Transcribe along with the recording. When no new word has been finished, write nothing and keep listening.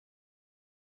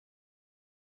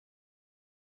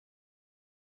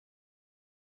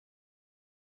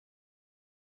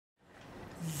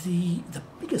The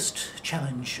biggest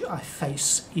challenge I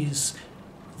face is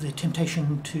the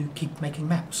temptation to keep making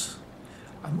maps.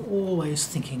 I'm always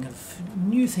thinking of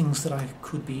new things that I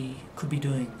could be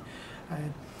doing.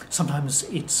 Sometimes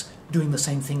it's doing the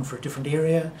same thing for a different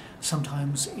area.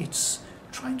 Sometimes it's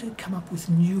trying to come up with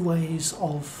new ways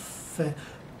of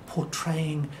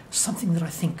portraying something that I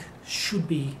think should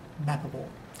be mappable.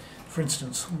 For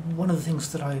instance, one of the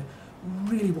things that I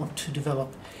really want to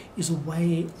develop is a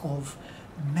way of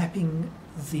mapping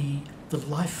the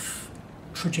life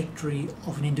trajectory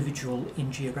of an individual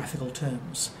in geographical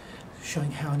terms,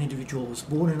 showing how an individual was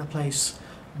born in a place,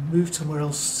 moved somewhere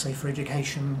else, say for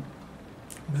education,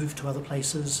 moved to other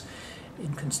places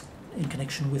in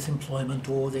connection with employment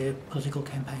or their political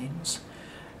campaigns.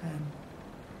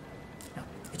 Now,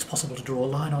 it's possible to draw a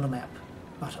line on a map,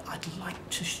 but I'd like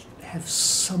to have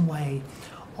some way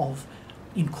of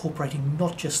incorporating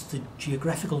not just the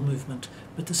geographical movement,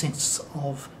 but the sense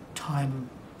of time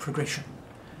progression.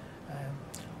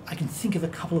 I can think of a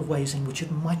couple of ways in which it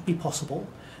might be possible,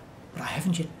 but I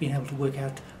haven't yet been able to work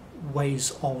out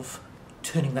ways of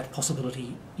turning that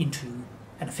possibility into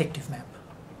an effective map.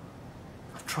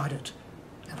 I've tried it,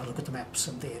 and I look at the maps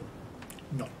and they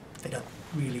don't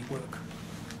really work.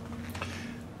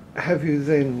 Have you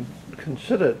then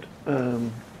considered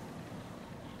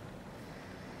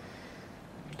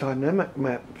dynamic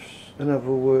maps, in other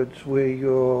words, where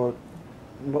you're,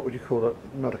 what would you call it,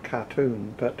 not a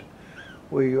cartoon, but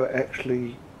where you're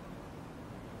actually,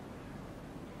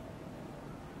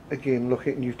 again,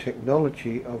 looking at new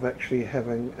technology of actually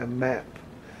having a map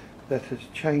that is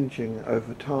changing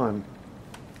over time,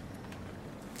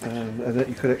 and that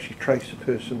you could actually trace a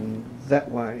person that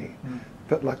way,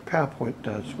 but like PowerPoint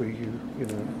does, where you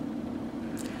know.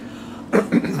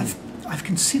 I've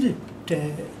considered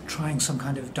trying some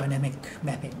kind of dynamic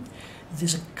mapping.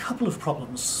 There's a couple of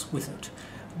problems with it.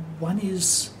 One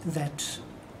is that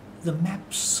the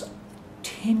maps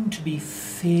tend to be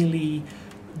fairly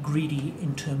greedy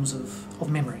in terms of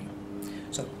memory.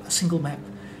 So a single map,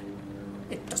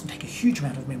 it doesn't take a huge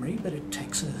amount of memory, but it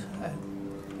takes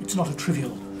it's not a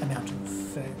trivial amount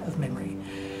of memory.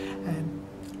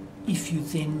 If you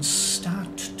then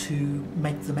start to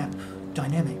make the map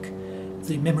dynamic,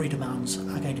 the memory demands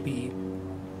are going to be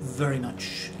very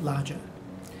much larger.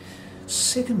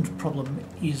 Second problem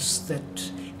is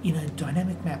that in a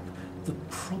dynamic map, the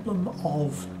problem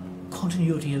of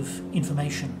continuity of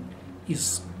information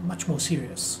is much more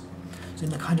serious. So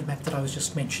in the kind of map that I was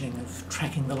just mentioning of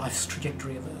tracking the life's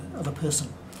trajectory of a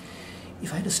person,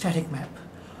 if I had a static map,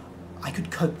 I could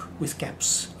cope with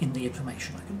gaps in the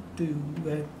information. I could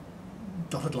do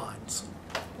dotted lines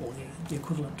or the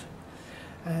equivalent.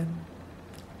 But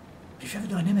if you have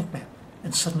a dynamic map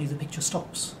and suddenly the picture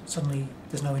stops, suddenly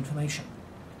there's no information,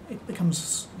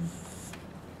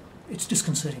 it's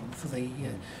disconcerting for the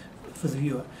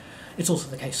viewer. It's also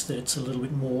the case that it's a little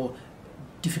bit more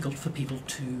difficult for people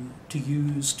to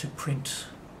use, to print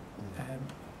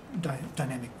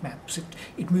dynamic maps.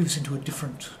 It moves into a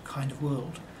different kind of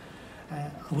world. I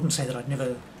wouldn't say that I'd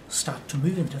never start to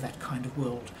move into that kind of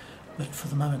world, but for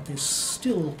the moment there's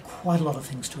still quite a lot of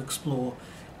things to explore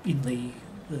in the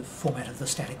format of the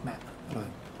static map. But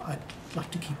I'd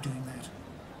like to keep doing that.